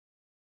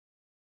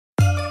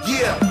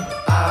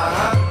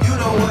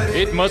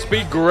It must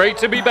be great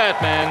to be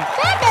Batman.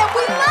 Batman,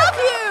 we love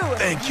you!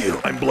 Thank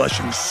you. I'm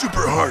blushing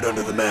super hard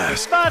under the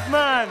mask.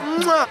 Batman!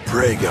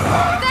 Prego.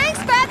 Thanks,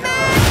 Batman!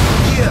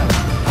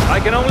 I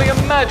can only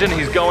imagine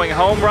he's going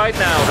home right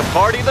now to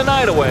party the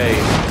night away,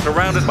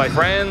 surrounded by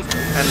friends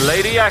and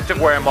lady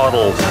activewear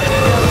models.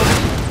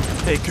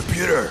 Hey,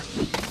 computer.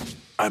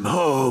 I'm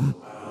home.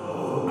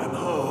 I'm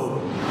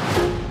home.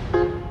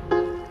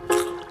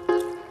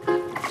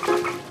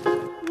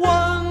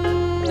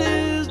 One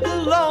is the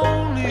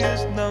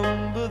loneliest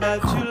number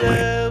that you'll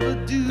ever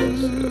do.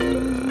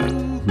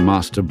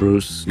 Master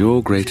Bruce,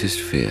 your greatest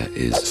fear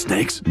is...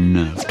 Snakes?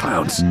 No.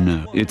 Clowns?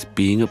 No. It's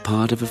being a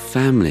part of a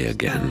family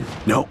again.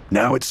 No,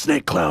 now it's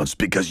snake clowns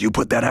because you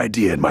put that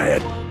idea in my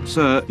head.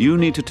 Sir, you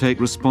need to take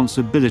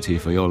responsibility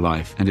for your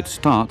life, and it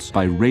starts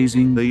by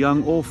raising the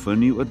young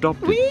orphan you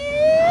adopted.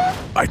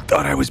 I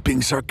thought I was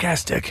being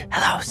sarcastic.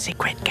 Hello,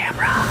 secret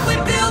camera. We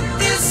built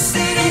this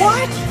city.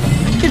 What?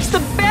 It's the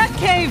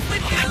Batcave!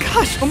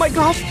 Oh my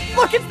gosh!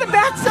 Look, it's the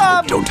Bat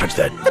Sub! Don't touch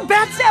that. The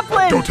Bat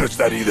Zeppelin! Don't touch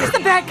that either. It's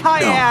the Bat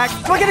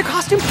Kayak! Do I get a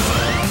costume?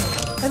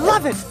 I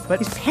love it, but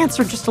these pants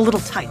are just a little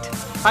tight.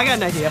 I got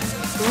an idea.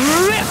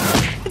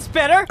 It's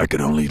better! I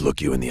could only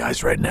look you in the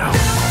eyes right now.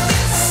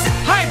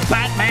 Hi,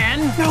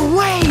 Batman! No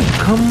way!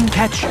 Come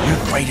catch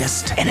your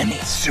greatest enemy.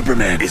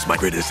 Superman is my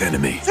greatest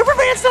enemy.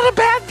 Superman's not a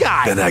bad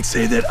guy! Then I'd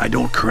say that I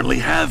don't currently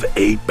have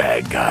a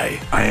bad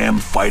guy. I am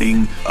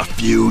fighting a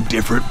few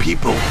different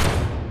people.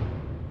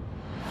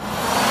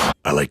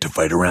 I like to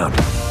fight around.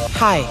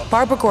 Hi,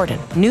 Barbara Gordon,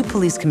 new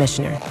police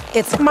commissioner.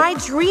 It's my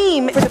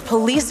dream for the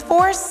police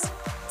force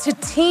to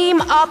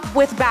team up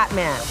with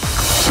Batman.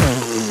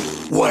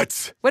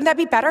 What? Wouldn't that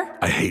be better?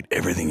 I hate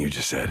everything you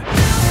just said.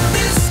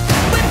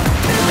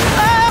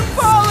 I'm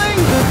falling!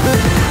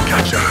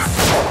 Gotcha.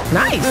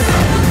 Nice.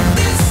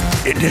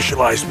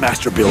 Initialize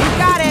master build.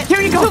 Got it.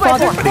 Here you go, 2 by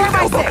 4. Father. I need an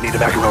elbow. I need a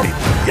macaroni.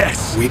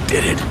 Yes, we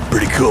did it.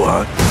 Pretty cool,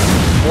 huh?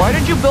 Why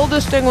did you build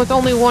this thing with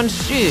only one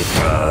seat?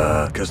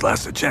 Because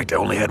last I checked, I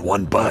only had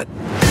one butt.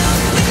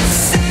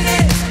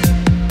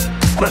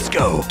 Let's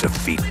go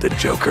defeat the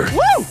Joker.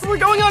 Woo! We're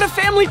going on a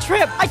family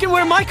trip. I can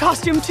wear my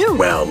costume too.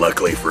 Well,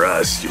 luckily for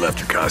us, you left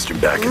your costume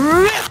back in...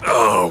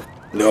 Oh,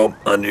 no,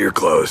 under your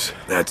clothes.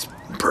 That's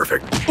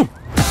perfect.